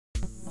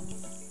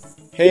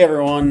Hey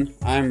everyone,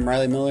 I'm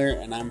Riley Miller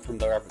and I'm from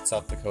Del Rapids,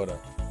 South Dakota.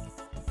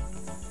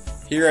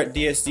 Here at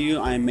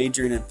DSU, I am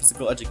majoring in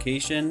physical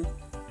education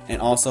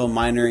and also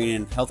minoring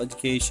in health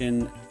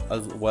education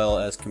as well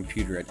as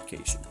computer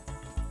education.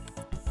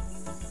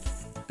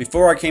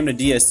 Before I came to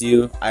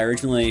DSU, I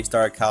originally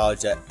started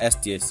college at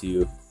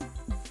SDSU.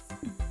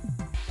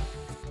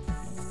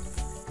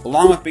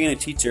 Along with being a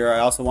teacher, I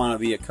also want to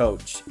be a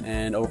coach,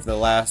 and over the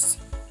last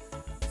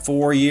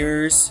 4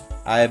 years,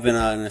 I have been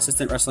an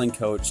assistant wrestling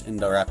coach in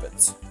Del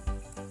Rapids.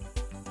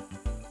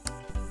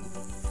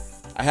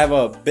 I have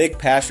a big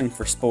passion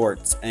for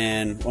sports,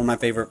 and one of my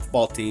favorite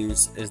football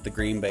teams is the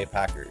Green Bay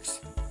Packers.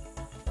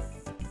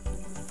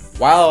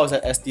 While I was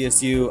at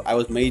SDSU, I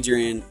was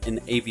majoring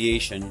in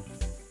aviation,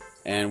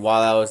 and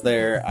while I was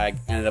there, I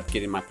ended up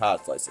getting my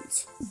pilot's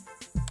license.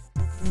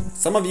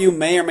 Some of you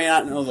may or may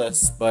not know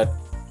this, but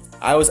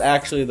I was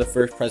actually the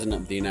first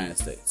president of the United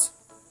States.